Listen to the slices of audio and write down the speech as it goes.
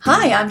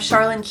Hi, I'm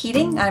Charlene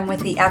Keating. I'm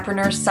with the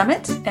Appreneur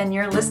Summit, and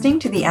you're listening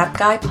to the App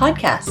Guy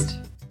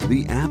Podcast.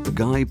 The App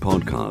Guy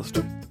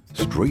Podcast,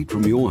 straight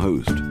from your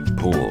host,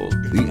 Paul,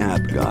 the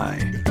App Guy.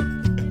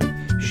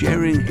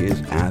 Sharing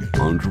his app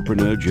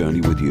entrepreneur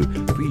journey with you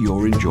for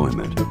your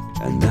enjoyment.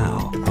 And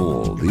now,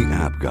 Paul, the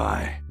App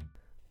Guy.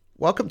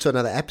 Welcome to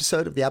another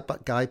episode of the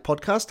App Guy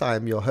Podcast. I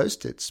am your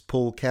host. It's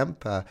Paul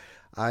Kemp.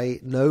 I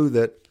know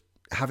that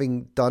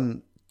having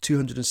done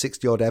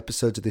 260 odd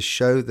episodes of this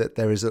show, that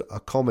there is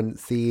a common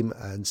theme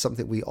and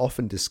something we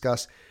often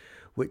discuss,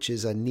 which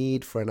is a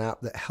need for an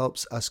app that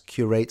helps us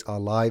curate our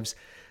lives.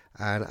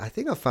 And I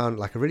think I found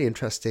like a really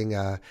interesting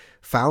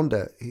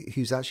founder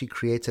who's actually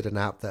created an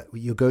app that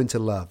you're going to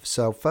love.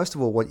 So first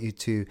of all, I want you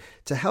to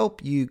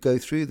help you go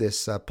through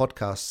this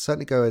podcast,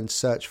 certainly go and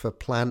search for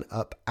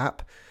PlanUp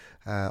app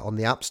on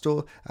the App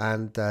Store,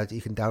 and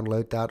you can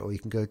download that, or you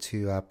can go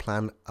to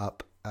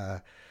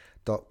planup.co,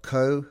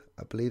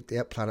 I believe,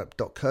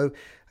 planup.co,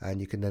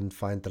 and you can then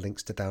find the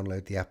links to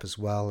download the app as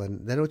well.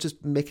 And then it'll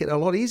just make it a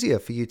lot easier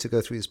for you to go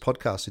through this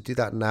podcast. So do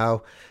that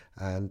now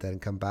and then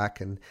come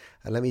back. And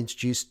let me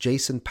introduce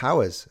Jason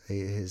Powers.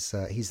 He's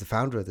the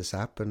founder of this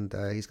app, and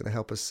he's going to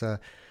help us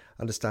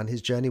understand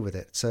his journey with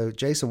it. So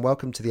Jason,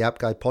 welcome to the App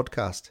Guy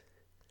Podcast.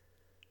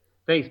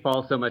 Thanks,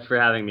 Paul, so much for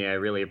having me. I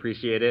really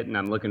appreciate it, and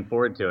I'm looking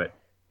forward to it.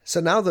 So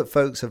now that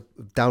folks have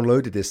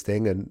downloaded this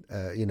thing and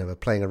are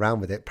playing around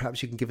with it,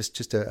 perhaps you can give us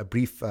just a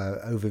brief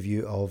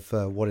overview of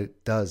what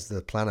it does,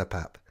 the PlanUp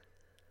app.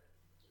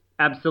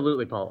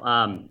 Absolutely, Paul.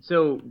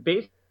 So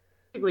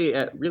basically,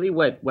 really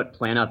what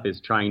PlanUp is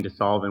trying to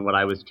solve, and what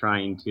I was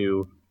trying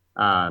to,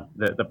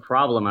 the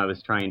problem I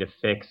was trying to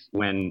fix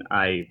when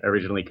I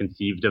originally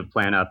conceived of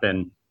PlanUp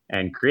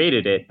and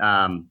created it,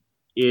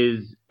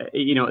 is,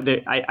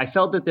 I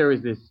felt that there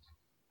was this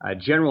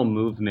general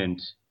movement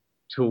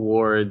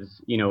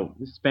towards,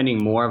 spending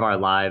more of our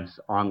lives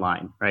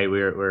online, right?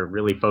 We're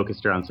really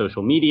focused around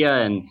social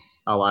media, and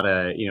a lot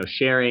of,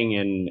 sharing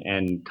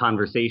and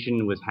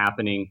conversation was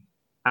happening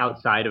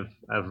outside of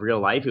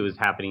real life. It was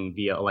happening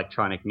via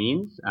electronic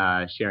means,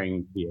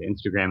 sharing via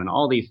Instagram and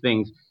all these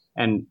things.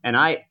 And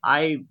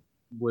I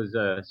was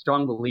a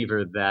strong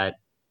believer that,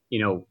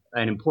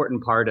 an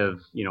important part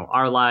of,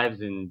 our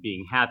lives and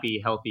being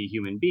happy, healthy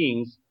human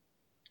beings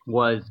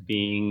was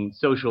being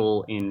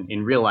social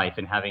in real life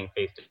and having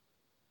face-to-face.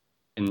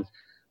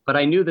 But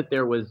I knew that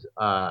there was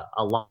a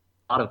lot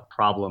of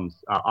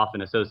problems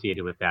often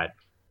associated with that.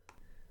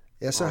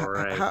 Yeah. So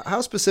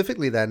how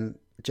specifically then,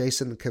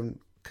 Jason, can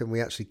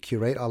we actually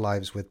curate our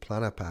lives with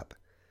PlanUp app?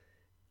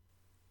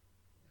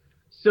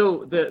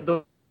 So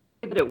the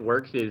way that it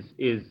works is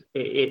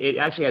it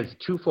actually has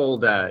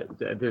twofold.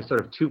 There's sort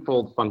of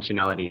twofold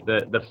functionality.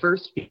 The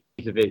first piece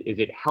of it is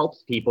it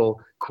helps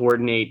people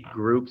coordinate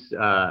groups,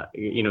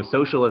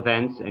 social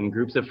events and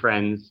groups of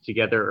friends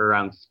together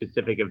around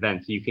specific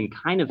events. So you can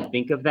kind of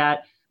think of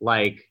that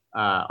like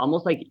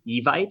almost like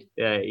Evite.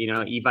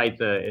 Evite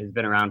has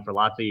been around for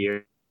lots of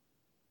years,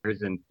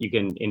 and you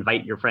can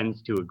invite your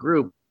friends to a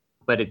group,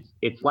 but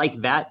it's like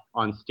that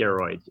on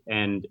steroids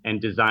and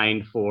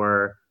designed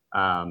for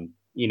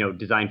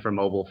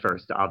mobile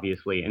first,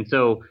 obviously. And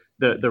so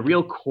the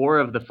real core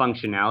of the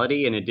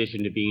functionality, in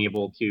addition to being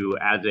able to,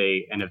 as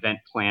an event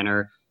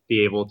planner,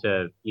 be able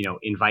to,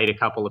 invite a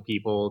couple of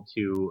people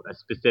to a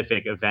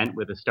specific event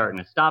with a start and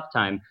a stop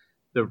time,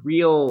 the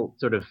real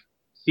sort of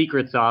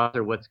secret sauce,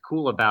 or what's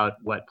cool about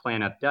what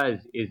PlanUp does,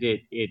 is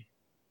it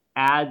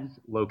adds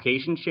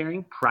location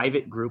sharing,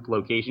 private group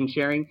location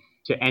sharing,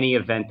 to any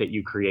event that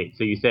you create.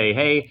 So you say,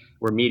 hey,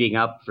 we're meeting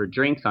up for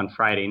drinks on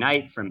Friday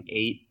night from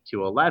 8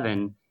 to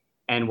 11.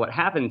 And what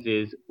happens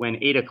is when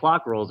 8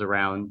 o'clock rolls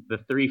around, the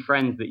 3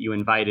 friends that you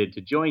invited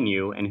to join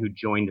you and who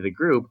joined the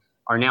group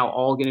are now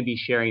all going to be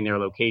sharing their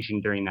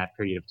location during that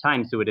period of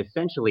time. So it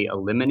essentially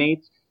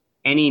eliminates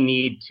any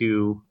need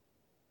to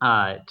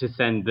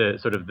send the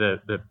sort of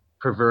the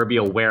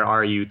proverbial "where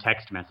are you"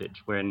 text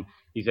message when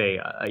you say,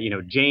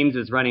 James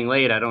is running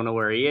late, I don't know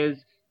where he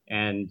is.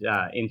 And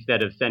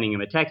instead of sending him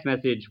a text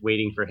message,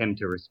 waiting for him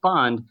to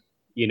respond,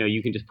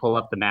 you can just pull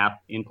up the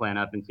map in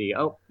PlanUp and see,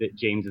 that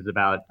James is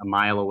about a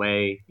mile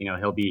away.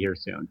 He'll be here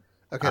soon.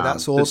 Okay,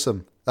 that's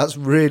awesome. That's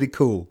really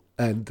cool.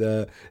 And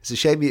it's a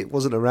shame it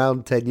wasn't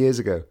around 10 years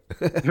ago.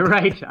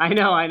 Right. I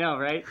know.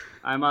 Right.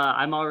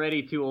 I'm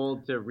already too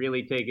old to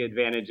really take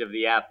advantage of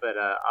the app, but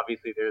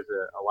obviously there's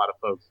a lot of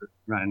folks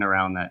running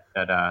around that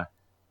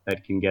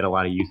can get a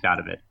lot of use out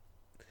of it.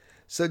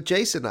 So,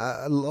 Jason,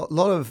 a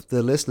lot of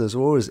the listeners are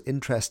always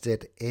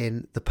interested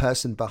in the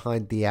person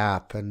behind the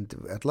app, and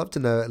I'd love to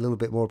know a little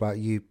bit more about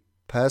you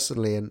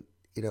personally. And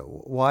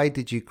why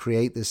did you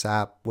create this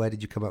app? Where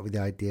did you come up with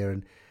the idea,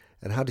 and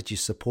how did you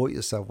support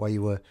yourself while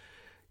you were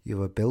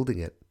building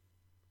it?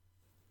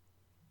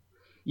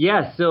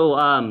 Yeah. So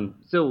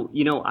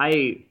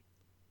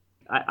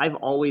I've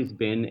always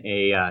been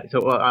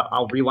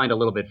I'll rewind a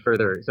little bit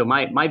further. So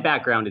my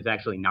background is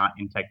actually not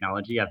in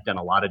technology. I've done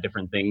a lot of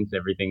different things,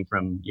 everything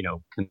from,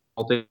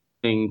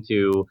 consulting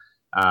to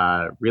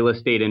real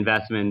estate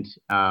investment.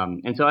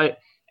 And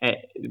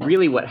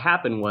really what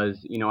happened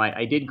was,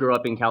 I did grow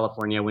up in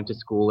California. I went to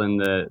school in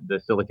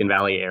the Silicon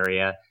Valley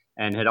area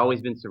and had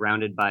always been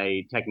surrounded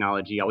by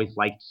technology, always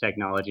liked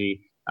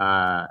technology.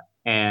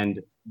 And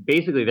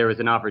basically there was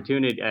an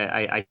opportunity.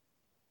 I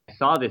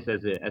saw this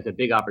as a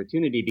big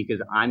opportunity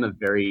because I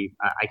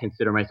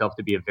consider myself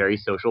to be a very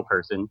social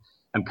person.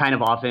 I'm kind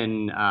of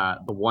often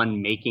the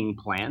one making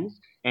plans.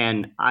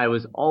 And I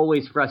was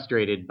always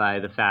frustrated by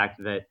the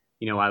fact that,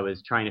 I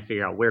was trying to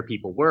figure out where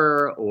people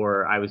were,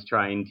 or I was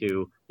trying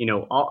to,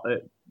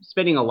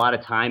 spending a lot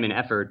of time and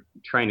effort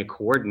trying to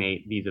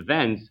coordinate these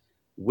events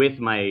with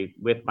my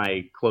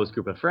close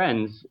group of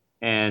friends.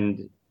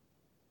 And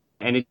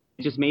it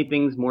just made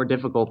things more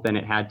difficult than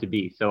it had to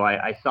be. So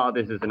I saw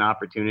this as an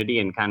opportunity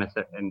and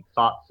and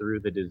thought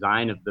through the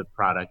design of the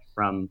product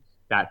from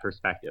that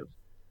perspective.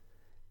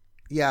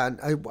 Yeah,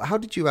 and how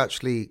did you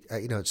actually,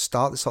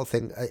 start this whole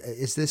thing?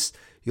 Is this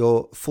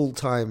your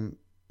full-time,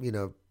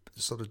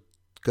 sort of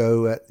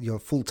go at your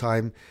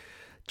full-time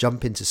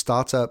jump into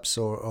startups,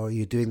 or are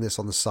you doing this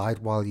on the side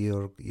while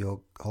you're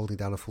holding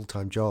down a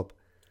full-time job?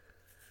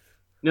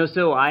 No,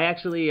 so I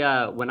actually,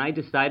 when I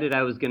decided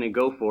I was going to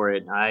go for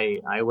it,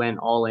 I went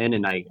all in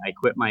and I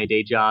quit my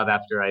day job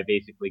after I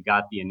basically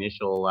got the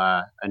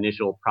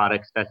initial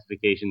product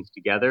specifications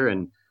together.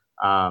 And,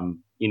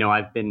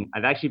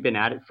 I've actually been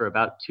at it for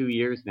about 2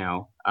 years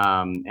now.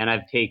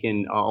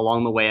 And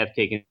along the way, I've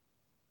taken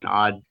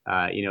odd,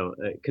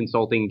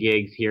 consulting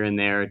gigs here and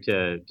there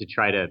to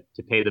try to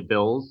pay the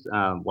bills,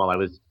 while I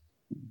was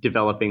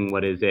developing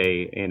what is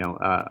a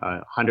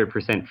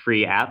 100%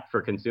 free app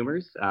for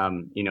consumers.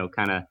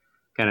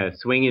 Kind of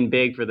swinging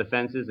big for the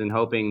fences and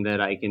hoping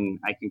that I can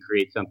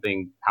create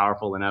something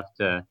powerful enough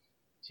to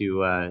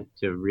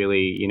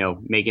really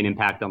make an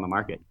impact on the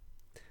market.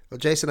 Well,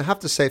 Jason, I have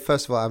to say,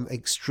 first of all, I'm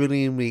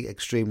extremely,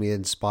 extremely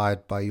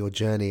inspired by your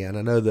journey, and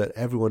I know that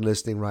everyone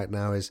listening right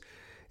now is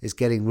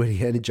getting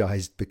really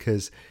energized,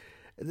 because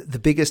the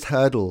biggest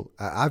hurdle,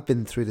 I've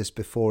been through this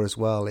before as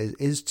well,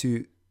 is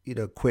to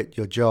quit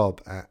your job,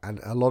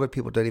 and a lot of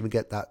people don't even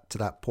get to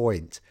that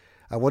point.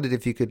 I wondered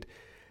if you could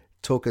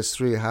talk us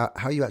through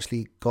how you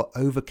actually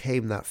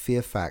overcame that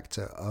fear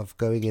factor of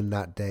going in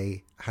that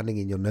day, handing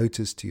in your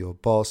notice to your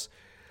boss,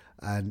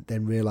 and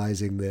then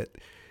realizing that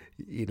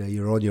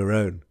you're on your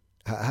own.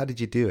 How did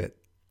you do it?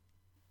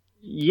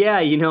 Yeah,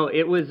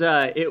 it was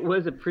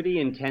a pretty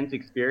intense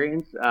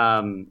experience,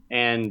 and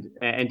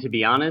to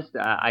be honest,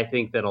 I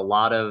think that a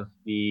lot of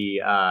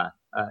the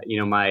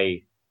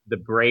the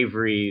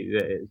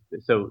bravery,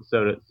 so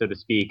to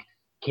speak,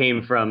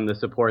 came from the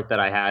support that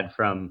I had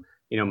from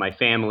my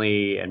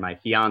family and my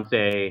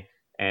fiance,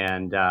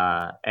 and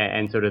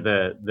sort of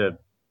the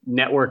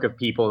network of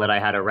people that I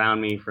had around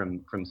me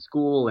from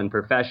school and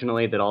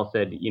professionally that all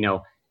said,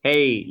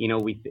 hey,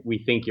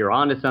 we think you're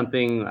onto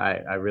something.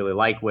 I really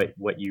like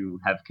what you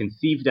have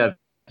conceived of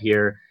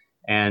here,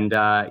 and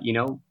now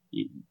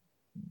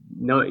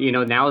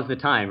is the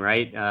time,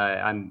 right?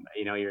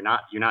 You're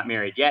not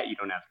married yet, you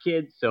don't have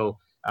kids, so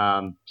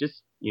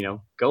just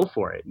go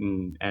for it.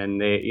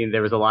 And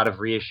there was a lot of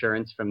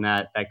reassurance from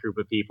that group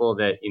of people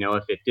that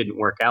if it didn't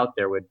work out,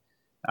 there would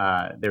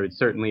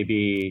certainly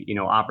be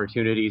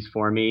opportunities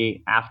for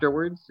me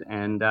afterwards,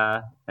 and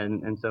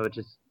so it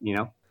just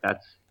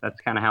that's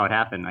kind of how it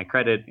happened. I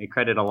credit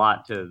a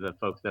lot to the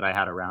folks that I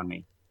had around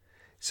me.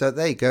 So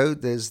there you go.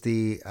 There's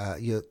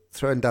you're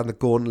throwing down the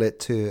gauntlet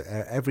to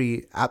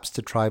every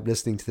Appster tribe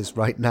listening to this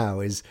right now.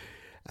 Is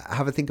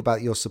have a think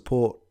about your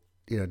support,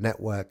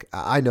 network.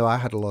 I know I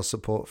had a lot of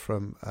support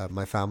from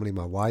my family,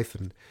 my wife,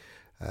 and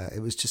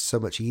it was just so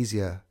much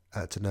easier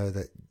to know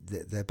that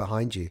they're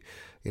behind you,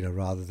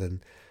 rather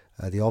than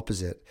the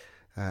opposite.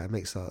 It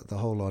makes the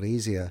whole lot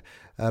easier.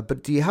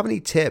 But do you have any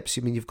tips?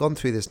 I mean, you've gone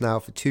through this now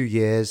for 2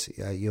 years.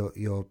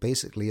 You're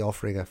basically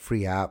offering a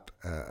free app.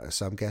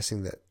 So I'm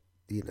guessing that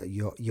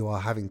you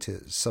are having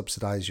to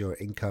subsidize your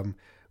income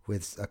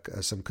with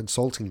some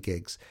consulting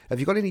gigs. Have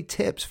you got any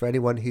tips for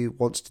anyone who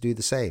wants to do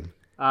the same?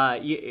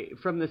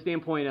 From the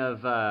standpoint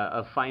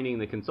of finding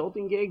the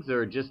consulting gigs,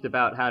 or just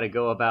about how to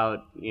go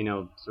about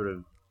sort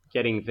of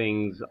getting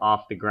things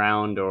off the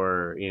ground,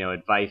 or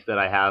advice that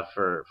I have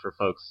for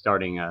folks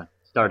starting a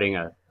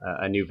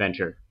new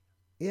venture?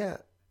 Yeah.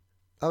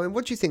 I mean,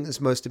 what do you think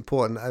is most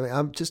important? I mean,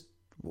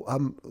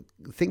 I'm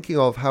thinking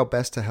of how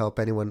best to help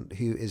anyone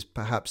who is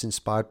perhaps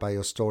inspired by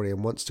your story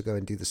and wants to go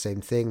and do the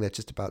same thing. They're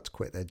just about to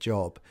quit their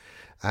job.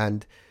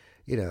 And,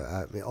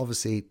 I mean,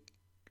 obviously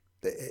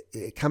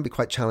it can be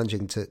quite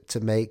challenging to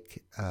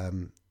make,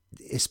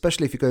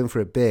 especially if you're going for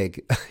it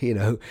big.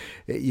 You're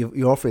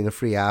offering a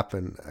free app,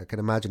 and I can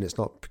imagine it's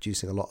not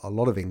producing a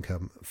lot of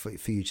income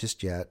for you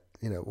just yet.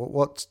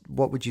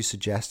 What would you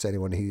suggest to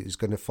anyone who's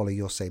going to follow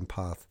your same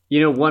path?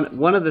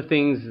 One of the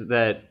things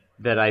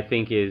that I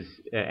think is,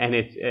 and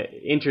it's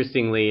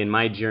interestingly in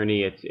my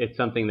journey, it's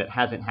something that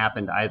hasn't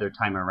happened either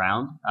time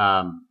around.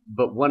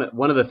 But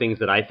one of the things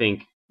that I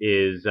think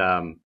is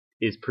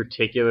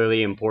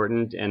particularly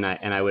important, and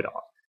I would,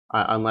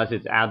 unless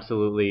it's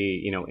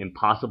absolutely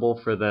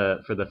impossible for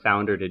the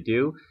founder to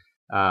do,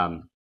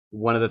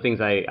 one of the things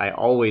I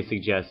always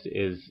suggest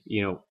is,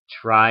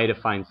 try to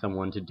find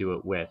someone to do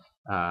it with.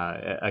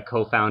 A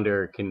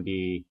co-founder can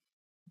be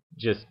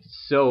just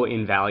so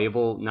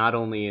invaluable, not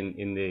only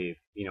in the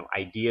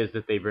ideas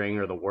that they bring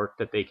or the work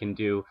that they can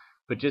do,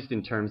 but just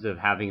in terms of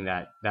having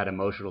that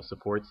emotional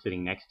support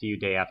sitting next to you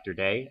day after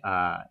day.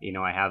 I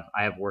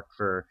have worked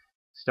for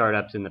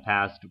startups in the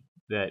past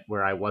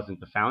where I wasn't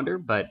the founder,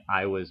 but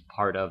I was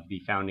part of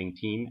the founding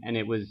team, and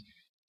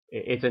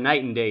it's a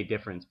night and day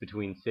difference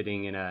between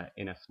sitting in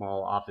a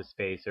small office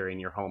space or in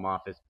your home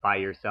office by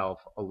yourself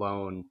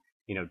alone,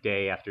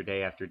 day after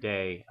day after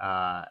day.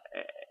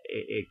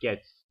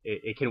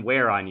 It can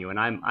wear on you, and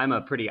I'm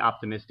a pretty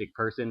optimistic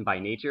person by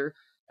nature,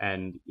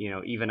 and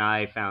even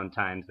I found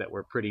times that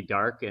were pretty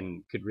dark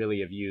and could really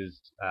have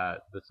used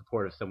the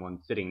support of someone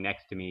sitting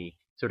next to me,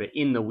 sort of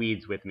in the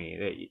weeds with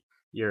me.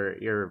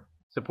 Your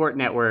support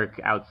network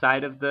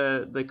outside of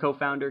the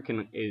co-founder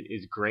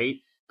is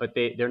great, but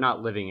they're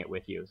not living it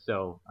with you.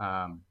 So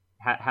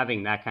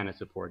having that kind of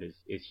support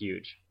is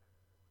huge.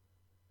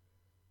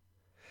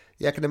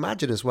 Yeah, I can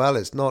imagine as well.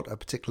 It's not a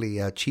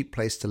particularly cheap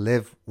place to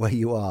live where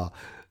you are,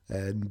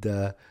 and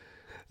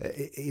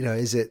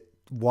is it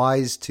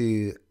wise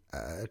to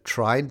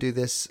try and do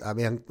this? I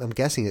mean, I'm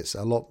guessing it's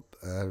a lot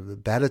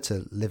better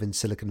to live in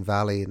Silicon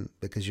Valley, and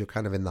because you're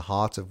kind of in the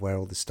heart of where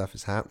all this stuff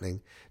is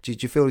happening. Do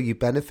you feel you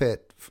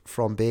benefit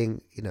from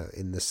being,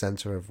 in the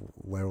center of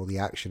where all the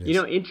action is?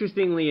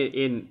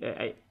 Interestingly,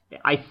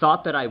 I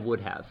thought that I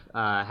would have,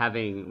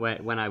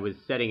 when I was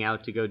setting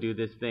out to go do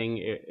this thing.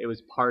 It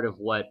was part of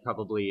what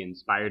probably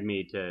inspired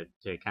me to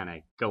kind of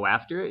go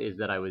after it. Is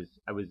that I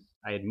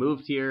had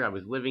moved here, I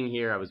was living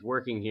here, I was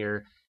working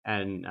here,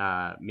 and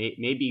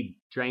maybe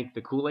drank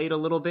the Kool-Aid a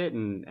little bit,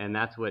 and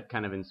that's what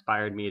kind of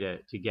inspired me to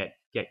get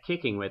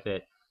kicking with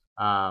it.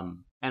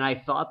 And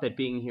I thought that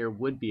being here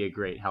would be a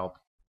great help,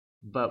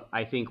 but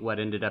I think what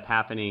ended up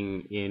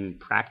happening in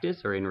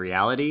practice or in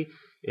reality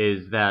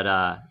is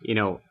that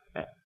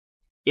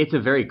this is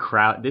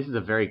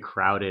a very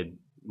crowded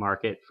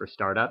market for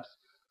startups,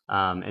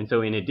 and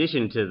so in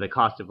addition to the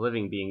cost of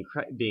living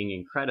being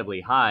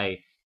incredibly high,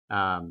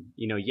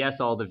 yes,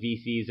 all the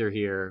VCs are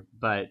here,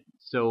 but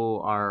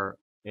so are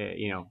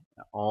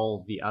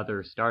all the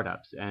other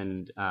startups,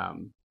 and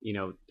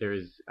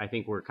I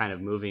think we're kind of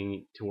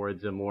moving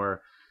towards a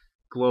more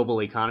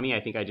global economy.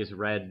 I think I just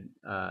read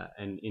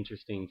an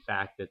interesting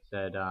fact that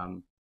said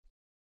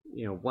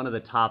one of the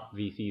top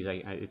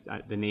VCs,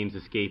 the name's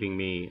escaping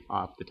me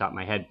off the top of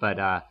my head,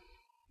 but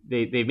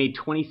they made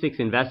 26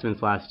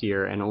 investments last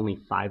year, and only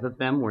 5 of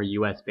them were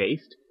U.S.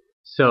 based.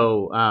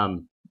 So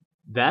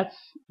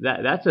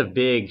that's a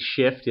big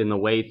shift in the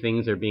way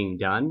things are being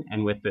done,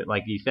 and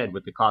like you said,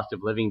 with the cost of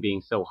living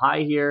being so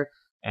high here,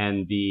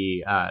 and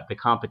the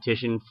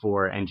competition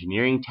for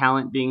engineering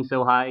talent being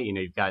so high.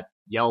 You've got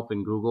Yelp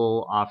and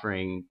Google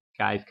offering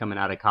guys coming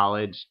out of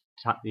college,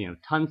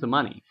 tons of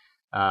money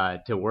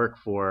to work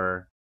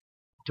for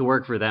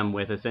them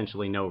with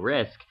essentially no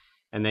risk,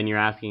 and then you're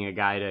asking a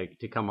guy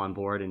to come on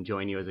board and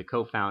join you as a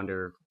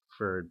co-founder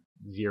for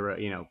zero,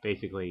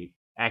 basically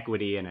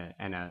equity and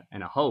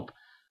a hope.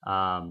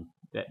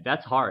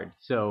 That's hard.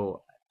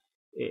 So,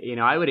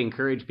 I would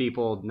encourage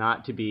people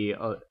not to be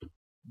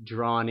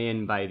drawn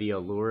in by the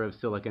allure of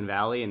Silicon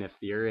Valley, and if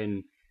you're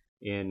in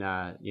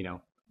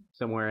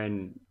somewhere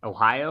in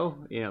Ohio,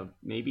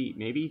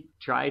 maybe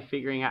try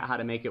figuring out how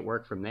to make it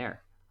work from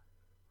there.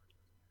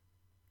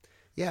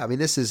 Yeah, I mean,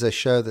 this is a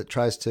show that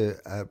tries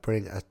to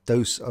bring a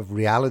dose of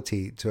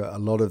reality to a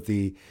lot of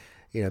the,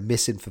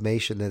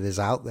 misinformation that is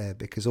out there,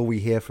 because all we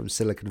hear from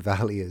Silicon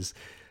Valley is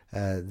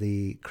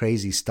the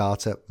crazy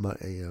startup,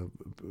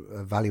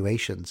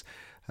 valuations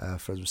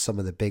from some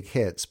of the big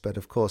hits. But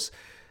of course,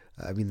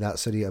 I mean,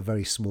 that's only a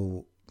very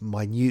small,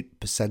 minute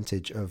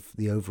percentage of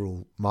the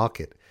overall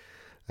market.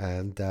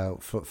 And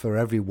for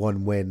every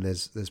one win,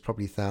 there's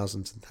probably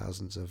thousands and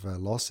thousands of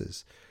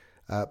losses.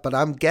 But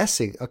I'm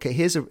guessing. Okay,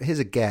 here's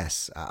a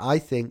guess. I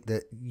think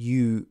that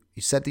you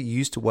said that you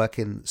used to work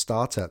in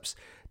startups.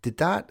 Did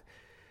that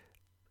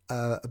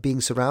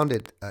being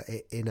surrounded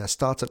in a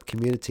startup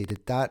community,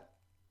 did that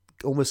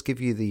almost give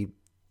you the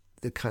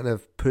kind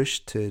of push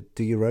to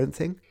do your own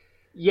thing?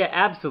 Yeah,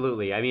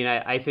 absolutely. I mean,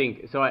 I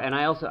think so. And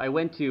I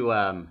went to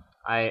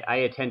I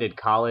attended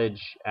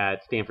college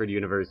at Stanford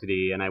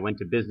University, and I went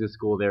to business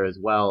school there as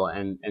well.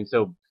 And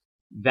so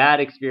that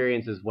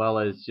experience, as well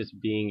as just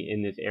being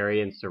in this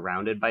area and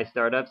surrounded by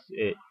startups,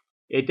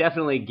 it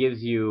definitely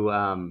gives you.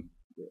 I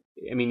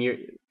mean, you're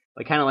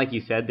kind of like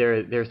you said,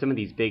 there are some of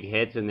these big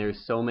hits, and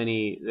there's so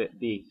many.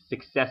 The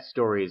success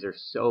stories are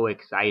so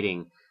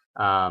exciting.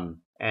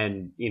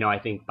 And I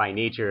think by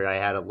nature I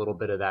had a little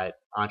bit of that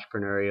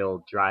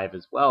entrepreneurial drive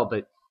as well.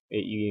 But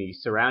you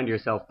surround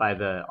yourself by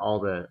all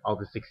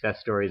the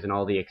success stories and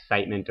all the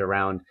excitement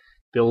around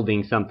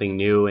building something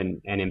new and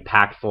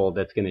impactful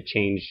that's going to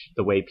change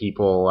the way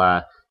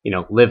people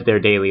live their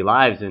daily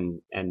lives.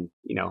 And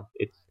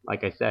it's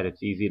like I said,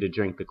 it's easy to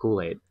drink the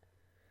Kool-Aid.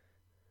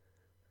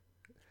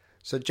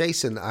 So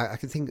Jason, I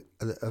can think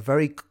a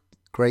very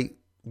great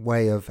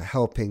way of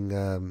helping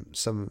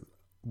some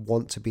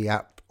want to be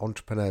app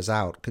entrepreneurs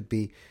out could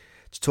be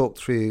to talk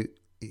through,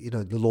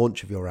 the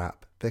launch of your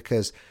app,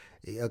 because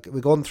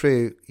we've gone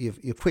through,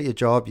 you've quit your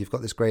job, you've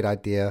got this great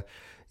idea,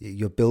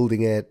 you're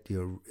building it,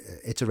 you're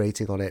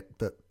iterating on it,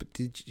 but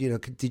did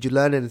you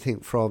learn anything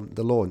from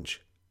the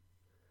launch?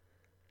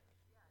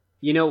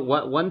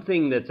 One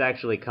thing that's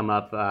actually come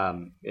up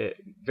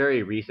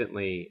very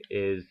recently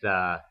is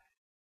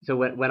so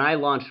when I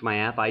launched my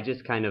app, I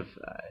just kind of,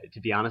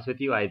 to be honest with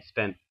you, I had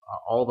spent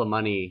all the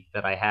money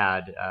that I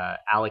had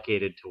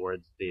allocated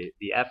towards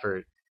the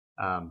effort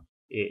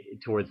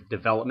towards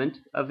development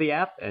of the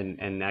app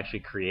and actually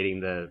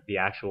creating the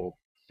actual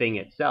thing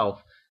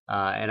itself.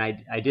 And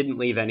I didn't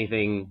leave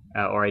anything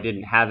or I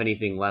didn't have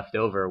anything left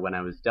over when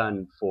I was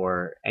done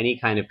for any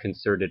kind of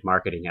concerted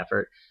marketing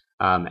effort.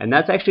 And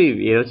that's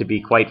actually, to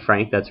be quite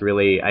frank,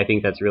 I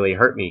think that's really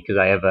hurt me, because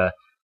I have a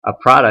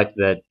product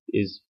that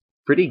is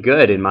pretty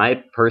good in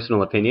my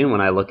personal opinion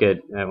when I look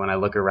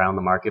around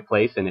the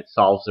marketplace, and it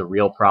solves a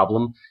real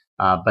problem.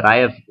 But I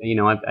have,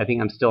 I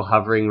think I'm still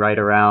hovering right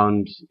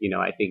around,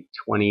 I think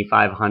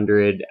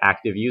 2,500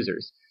 active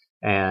users,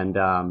 and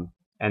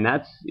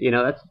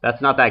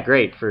that's not that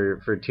great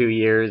for 2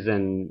 years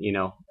and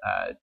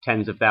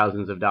tens of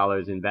thousands of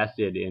dollars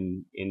invested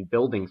in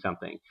building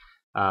something.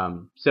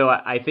 So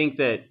I think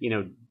that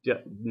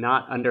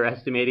not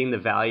underestimating the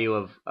value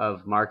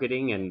of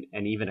marketing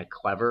and even a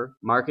clever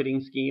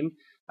marketing scheme.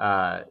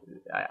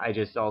 I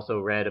just also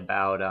read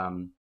about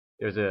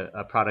there's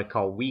a product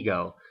called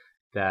WeGo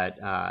that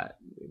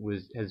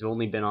has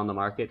only been on the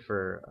market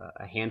for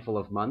a handful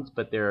of months,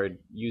 but they're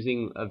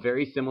using a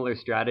very similar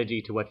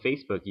strategy to what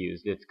Facebook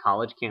used. It's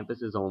college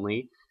campuses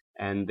only,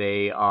 and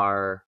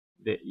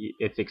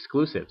it's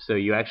exclusive. So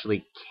you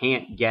actually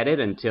can't get it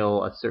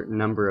until a certain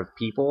number of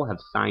people have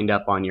signed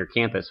up on your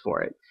campus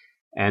for it,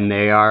 and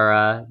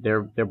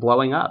they're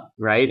blowing up,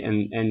 right?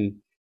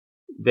 And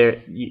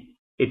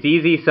it's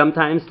easy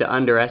sometimes to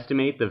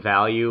underestimate the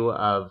value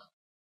of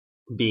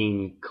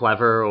being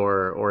clever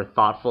or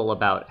thoughtful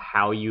about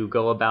how you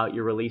go about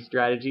your release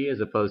strategy, as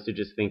opposed to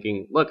just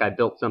thinking, look, I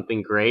built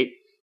something great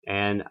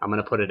and I'm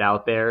going to put it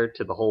out there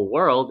to the whole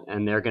world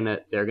and they're going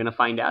to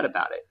find out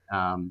about it.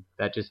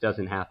 That just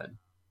doesn't happen.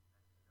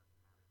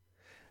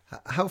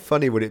 How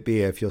funny would it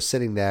be if you're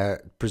sitting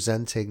there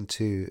presenting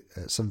to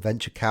some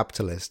venture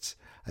capitalists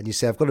and you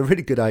say, I've got a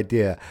really good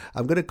idea.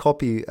 I'm going to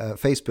copy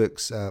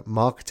Facebook's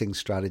marketing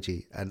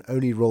strategy and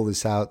only roll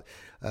this out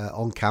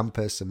on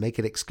campus and make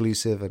it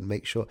exclusive and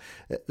make sure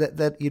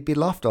that you'd be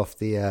laughed off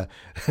the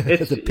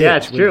pitch. Yeah,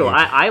 it's true.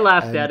 I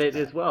laughed at it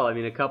as well. I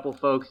mean, a couple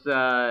folks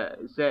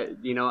said,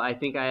 I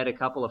think I had a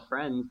couple of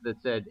friends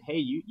that said, hey,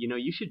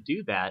 you should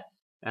do that.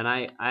 And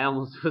I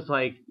almost was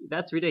like,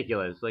 that's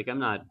ridiculous. Like, I'm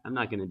not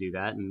going to do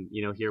that. And,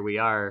 here we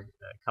are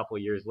a couple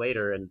of years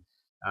later, and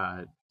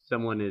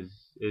someone is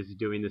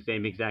doing the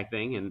same exact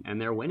thing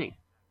and they're winning.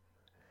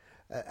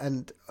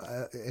 And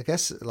I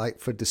guess,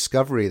 like, for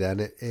discovery then,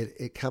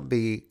 it can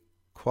be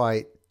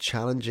quite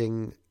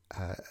challenging.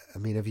 I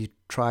mean, have you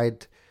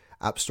tried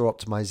App Store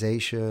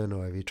optimization,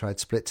 or have you tried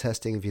split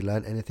testing? Have you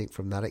learned anything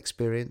from that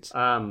experience?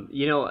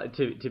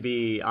 To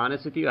be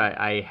honest with you,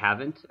 I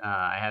haven't.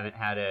 I haven't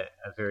had a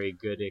very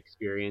good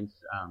experience,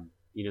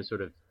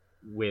 sort of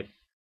with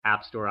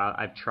App Store.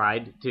 I've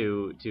tried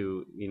to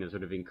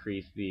sort of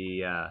increase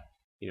the,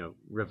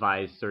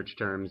 revise search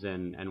terms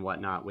and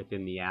whatnot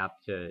within the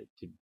app to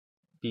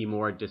be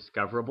more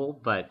discoverable.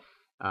 But,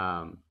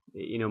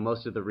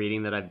 most of the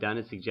reading that I've done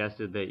has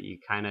suggested that you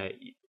kind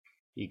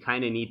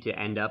of need to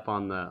end up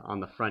on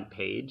the front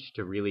page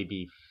to really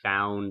be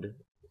found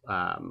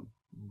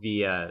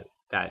via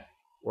that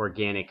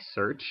organic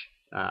search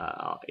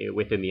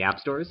within the app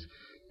stores.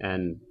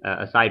 And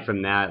aside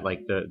from that,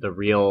 like the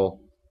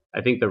real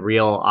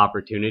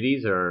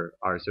opportunities are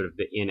sort of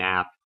the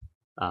in-app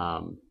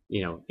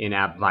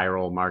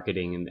viral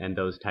marketing and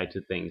those types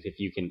of things. If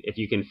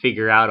you can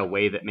figure out a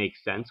way that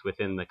makes sense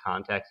within the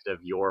context of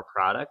your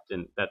product,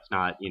 and that's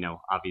not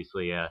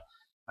obviously a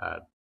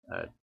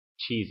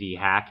cheesy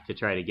hack to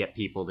try to get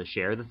people to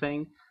share the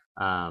thing.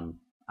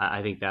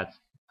 I think that's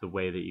the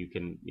way that you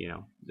can,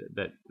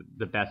 that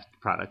the best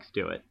products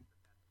do it.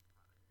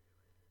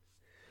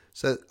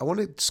 So I want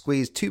to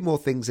squeeze two more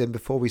things in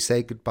before we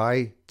say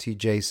goodbye to you,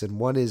 Jason.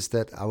 One is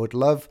that I would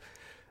love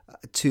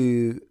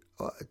to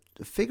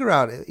figure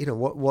out,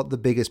 what the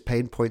biggest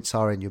pain points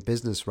are in your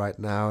business right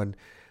now, and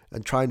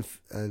try and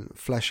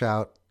flesh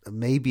out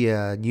maybe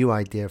a new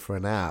idea for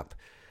an app.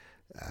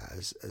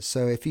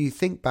 So if you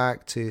think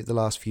back to the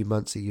last few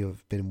months that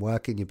you've been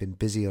working, you've been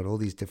busy on all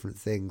these different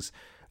things,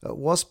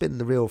 what's been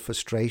the real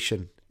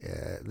frustration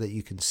that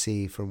you can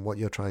see from what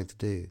you're trying to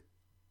do?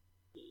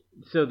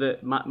 So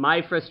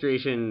my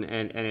frustration,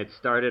 and it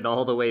started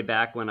all the way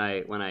back when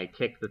I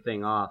kicked the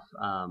thing off,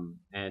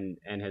 and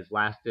has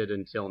lasted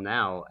until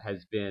now,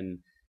 has been,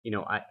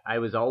 I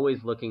was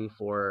always looking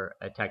for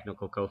a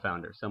technical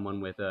co-founder, someone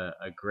with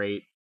a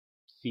great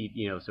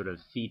sort of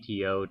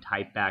CTO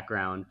type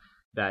background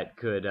that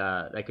could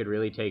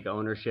really take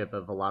ownership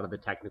of a lot of the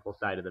technical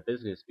side of the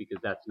business, because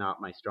that's not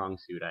my strong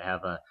suit. I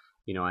have a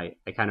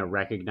I kind of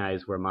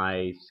recognize where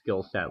my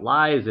skill set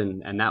lies,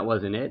 and that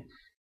wasn't it.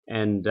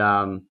 And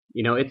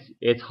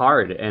it's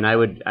hard, and I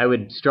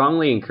would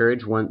strongly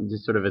encourage, one,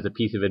 just sort of as a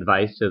piece of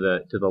advice to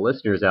the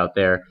listeners out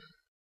there,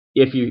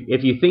 if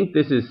you think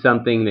this is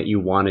something that you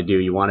want to do,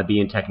 you want to be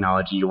in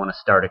technology, you want to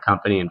start a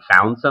company and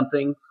found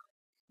something,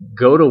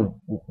 go to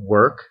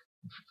work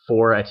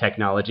for a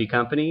technology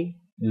company,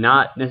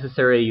 not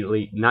necessarily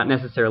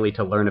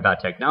to learn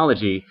about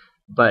technology,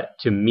 but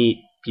to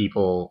meet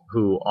people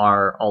who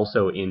are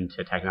also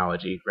into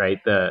technology, right?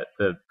 The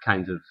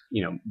kinds of,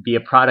 be a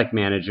product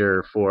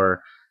manager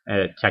for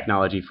a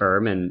technology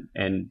firm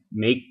and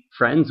make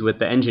friends with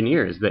the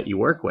engineers that you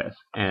work with.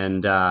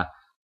 And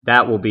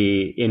that will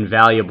be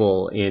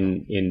invaluable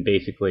in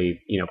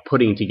basically,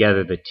 putting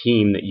together the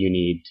team that you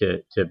need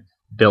to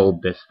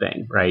build this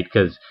thing, right?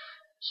 Because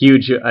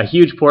a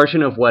huge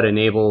portion of what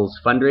enables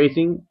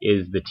fundraising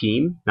is the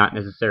team, not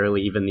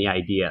necessarily even the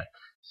idea.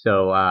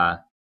 So,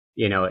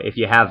 if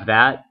you have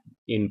that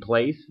in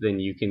place, then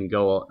you can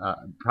go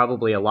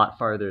probably a lot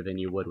farther than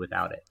you would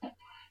without it.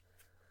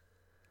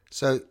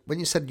 So when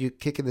you said you're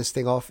kicking this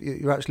thing off,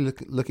 you're actually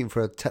looking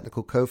for a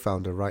technical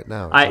co-founder right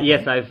now.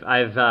 Yes, right?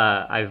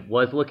 I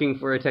was looking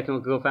for a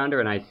technical co-founder,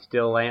 and I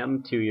still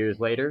am 2 years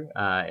later.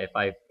 If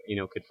I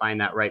could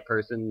find that right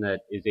person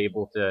that is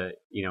able to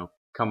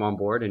come on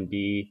board and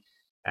be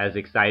as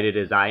excited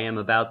as I am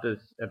about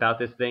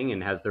this thing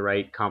and has the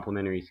right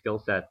complementary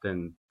skill set,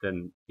 then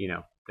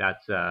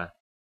that's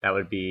that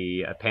would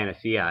be a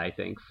panacea, I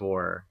think,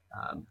 for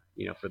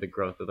for the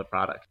growth of the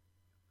product.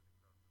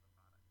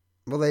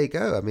 Well, there you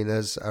go. I mean,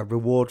 there's a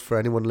reward for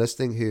anyone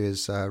listening who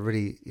is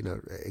really,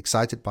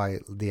 excited by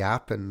the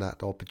app and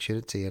that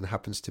opportunity, and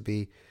happens to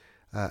be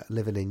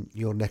living in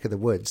your neck of the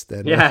woods.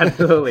 Then yeah,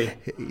 absolutely,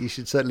 you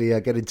should certainly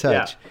get in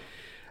touch.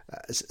 Yeah.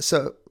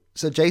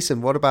 So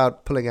Jason, what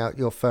about pulling out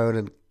your phone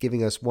and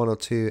giving us one or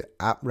two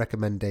app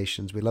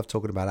recommendations? We love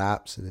talking about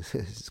apps, and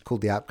it's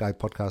called the App Guy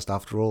Podcast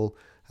after all.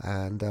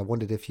 And I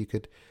wondered if you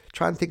could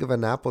try and think of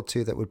an app or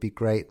two that would be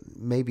great,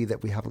 maybe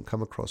that we haven't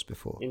come across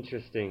before.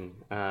 Interesting.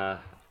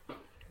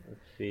 Let's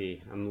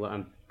see.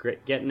 I'm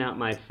getting out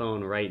my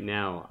phone right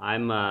now.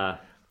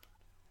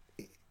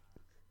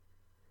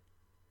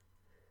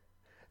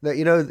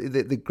 Now,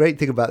 the great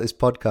thing about this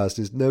podcast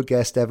is no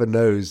guest ever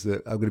knows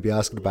that I'm going to be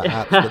asking about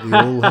apps, but they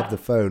all have the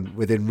phone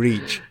within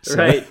reach. So.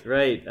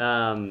 Right.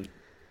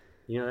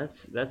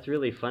 That's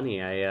really funny.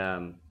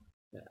 I'm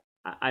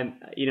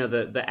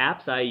the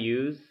apps I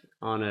use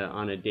on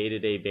a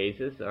day-to-day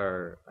basis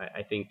are,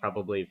 I think,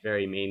 probably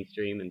very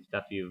mainstream and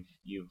stuff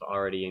you've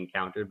already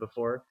encountered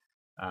before.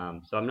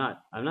 So I'm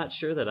not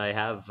sure that I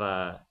have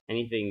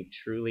anything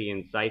truly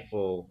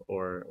insightful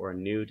or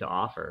new to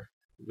offer,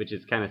 which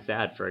is kind of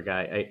sad for a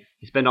guy.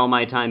 I spend all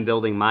my time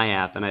building my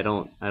app, and I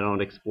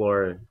don't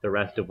explore the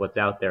rest of what's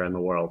out there in the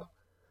world.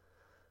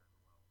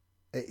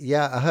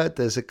 Yeah, I heard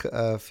there's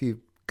a few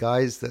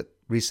guys that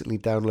recently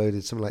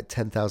downloaded something like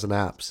 10,000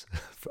 apps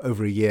for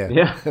over a year,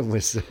 and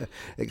was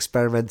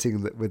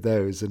experimenting with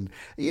those. And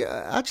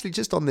actually,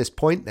 just on this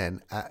point,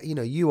 then,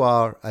 you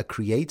are a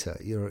creator.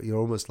 You're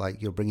almost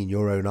like you're bringing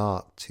your own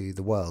art to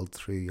the world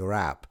through your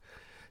app.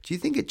 Do you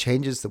think it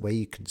changes the way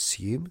you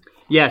consume?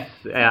 Yes,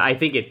 I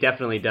think it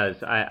definitely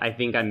does. I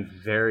think I'm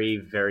very,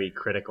 very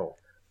critical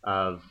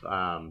of,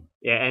 and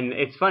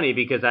it's funny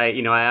because I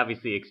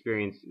obviously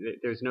experience,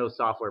 there's no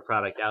software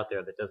product out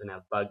there that doesn't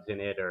have bugs in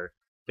it or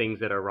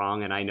things that are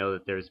wrong, and I know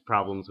that there's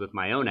problems with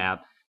my own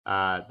app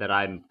that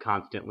I'm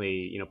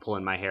constantly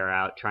pulling my hair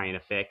out trying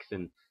to fix.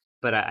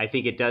 But I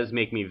think it does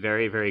make me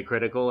very, very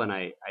critical, and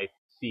I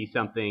see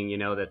something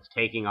that's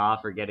taking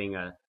off or getting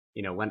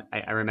when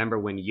I remember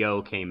when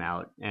Yo came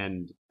out,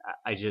 and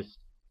I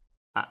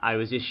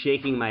was just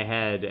shaking my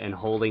head and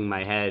holding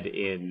my head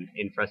in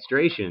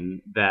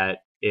frustration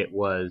that it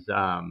was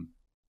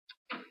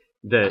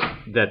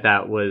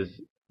that was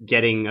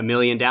getting 1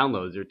 million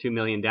downloads or 2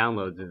 million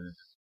downloads.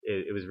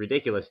 It was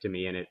ridiculous to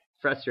me, and it's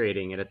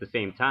frustrating. And at the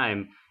same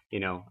time,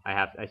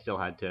 I still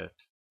had to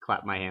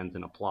clap my hands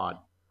and applaud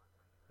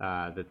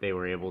that they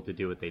were able to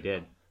do what they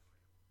did.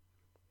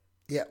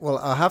 Yeah, well,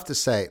 I have to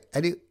say,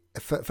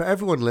 for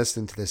everyone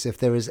listening to this, if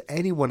there is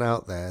anyone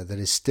out there that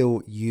is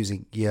still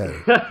using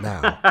Yo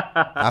now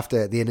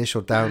after the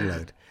initial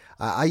download,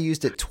 I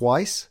used it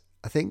twice,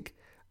 I think,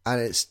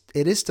 and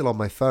it is still on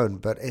my phone,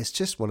 but it's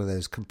just one of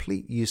those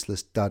complete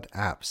useless dud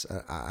apps,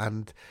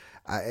 and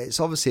it's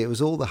obviously, it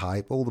was all the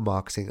hype, all the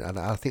marketing, and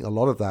I think a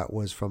lot of that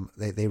was from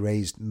they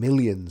raised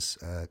millions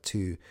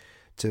to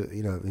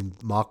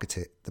market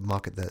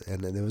that,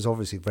 and it was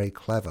obviously very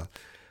clever,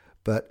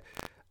 but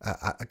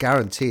I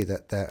guarantee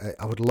that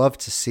I would love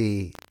to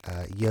see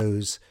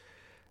Yo's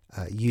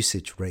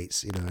usage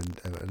rates,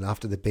 and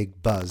after the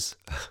big buzz,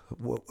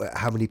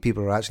 how many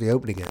people are actually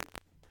opening it.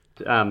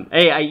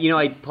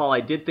 Paul,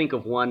 I did think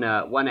of one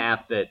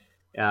app that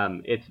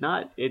it's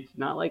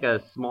not like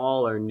a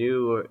small or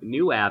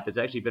new app. It's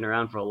actually been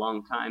around for a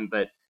long time,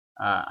 but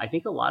I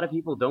think a lot of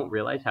people don't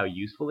realize how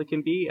useful it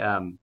can be.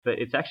 But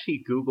it's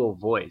actually Google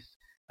Voice.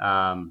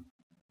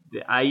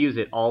 I use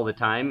it all the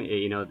time.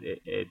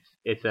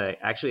 It's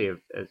actually a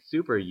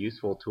super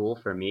useful tool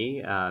for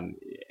me.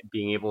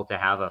 Being able to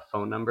have a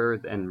phone number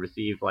and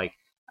receive, like,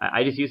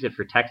 I just use it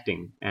for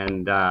texting,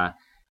 and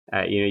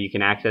you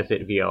can access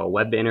it via a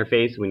web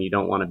interface when you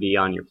don't want to be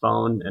on your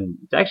phone. And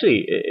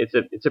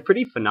it's a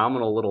pretty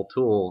phenomenal little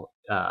tool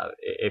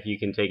if you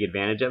can take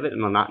advantage of it.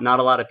 And not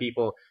a lot of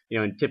people,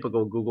 in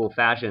typical Google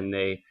fashion,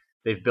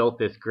 they've built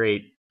this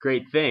great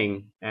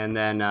thing, and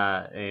then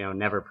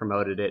never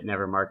promoted it,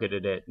 never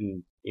marketed it,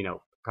 and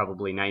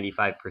probably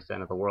 95%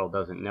 of the world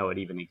doesn't know it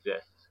even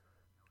exists.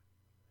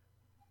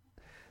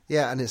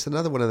 Yeah, and it's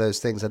another one of those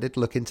things. I did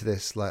look into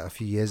this like a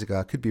few years ago.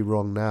 I could be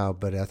wrong now,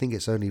 but I think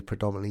it's only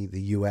predominantly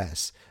the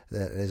US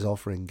that is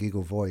offering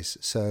Google Voice.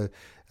 So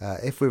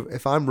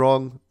if I'm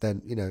wrong,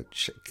 then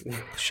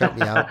shout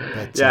me out.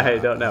 But, yeah, I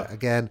don't know.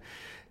 Again,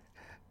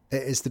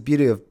 it's the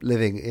beauty of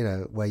living,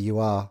 where you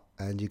are,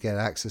 and you get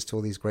access to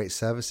all these great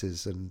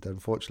services. And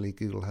unfortunately,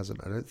 Google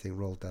hasn't, I don't think,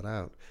 rolled that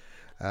out.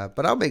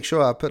 But I'll make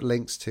sure I put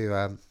links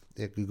to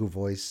Google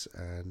Voice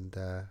and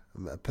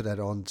put that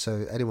on.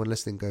 So anyone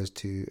listening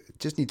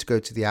just need to go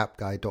to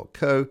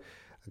theappguy.co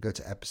and go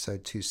to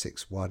episode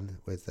 261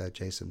 with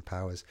Jason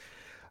Powers.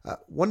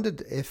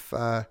 Wondered if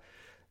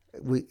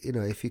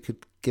if you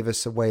could give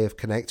us a way of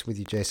connecting with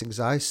you, Jason, because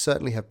I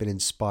certainly have been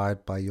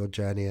inspired by your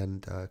journey,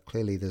 and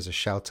clearly there's a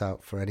shout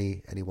out for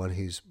anyone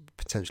who's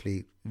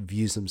potentially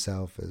views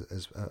themselves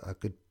as a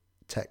good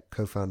tech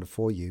co-founder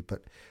for you.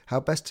 But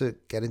how best to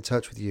get in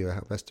touch with you, or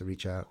how best to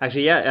reach out?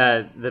 Actually,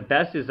 the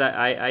best is that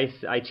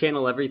I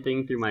channel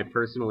everything through my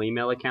personal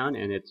email account,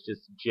 and it's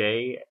just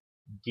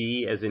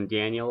JD as in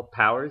Daniel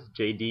Powers,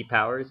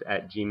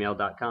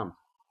 jdpowers@gmail.com.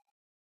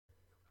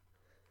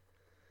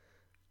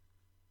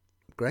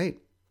 Great.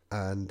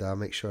 And I'll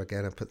make sure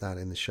again I put that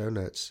in the show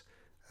notes.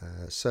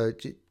 So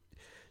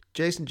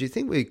Jason, do you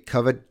think we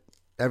covered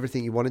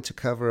everything you wanted to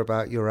cover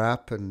about your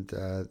app and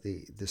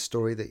the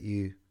story that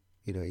you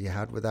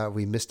had with that? Have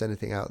we missed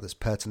anything out that's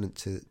pertinent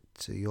to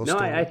your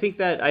story? No, I think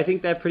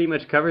that pretty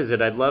much covers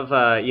it. I'd love,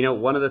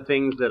 one of the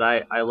things that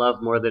I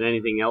love more than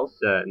anything else,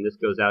 and this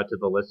goes out to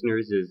the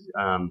listeners, is,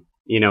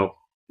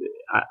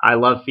 I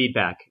love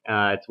feedback.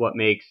 I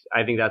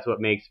think that's what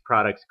makes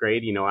products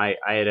great. I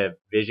had a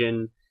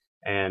vision,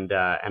 and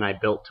I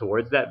built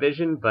towards that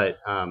vision, but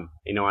I'm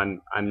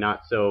not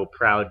so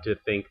proud to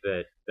think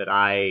that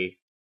I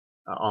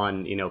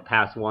on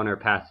pass one or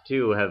pass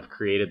two have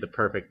created the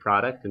perfect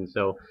product. And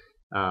so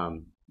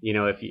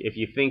if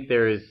you think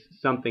there is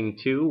something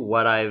to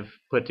what I've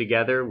put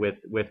together with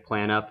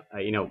PlanUp,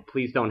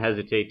 please don't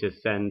hesitate to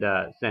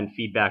send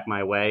feedback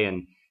my way,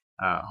 and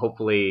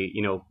hopefully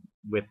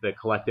with the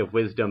collective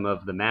wisdom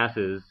of the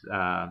masses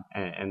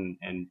and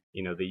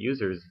the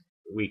users,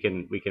 we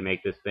can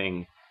make this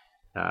thing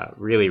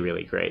really,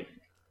 really great.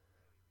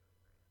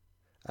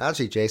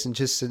 Actually, Jason,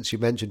 just since you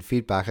mentioned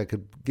feedback, I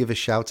could give a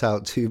shout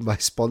out to my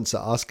sponsor,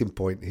 Asking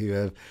Point, who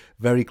have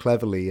very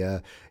cleverly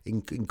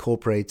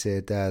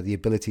incorporated the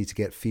ability to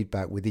get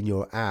feedback within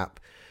your app,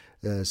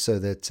 so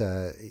that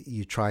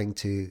you're trying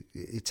to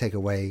take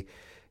away,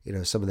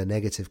 some of the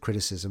negative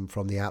criticism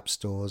from the app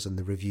stores and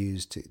the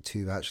reviews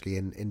to actually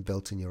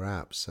inbuilt in your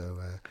app. So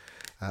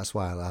that's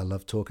why I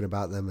love talking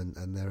about them,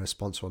 and they're a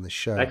sponsor on this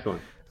show.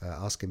 Excellent.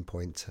 Asking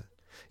Point.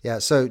 Yeah,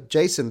 so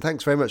Jason,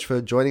 thanks very much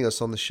for joining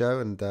us on the show,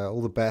 and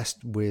all the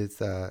best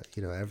with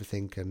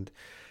everything. And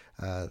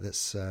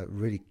let's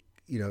really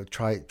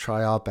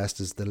try our best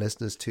as the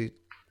listeners to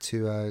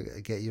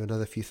get you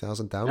another few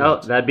thousand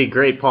downloads. Oh, that'd be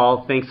great,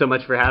 Paul. Thanks so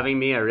much for having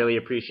me. I really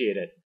appreciate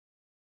it.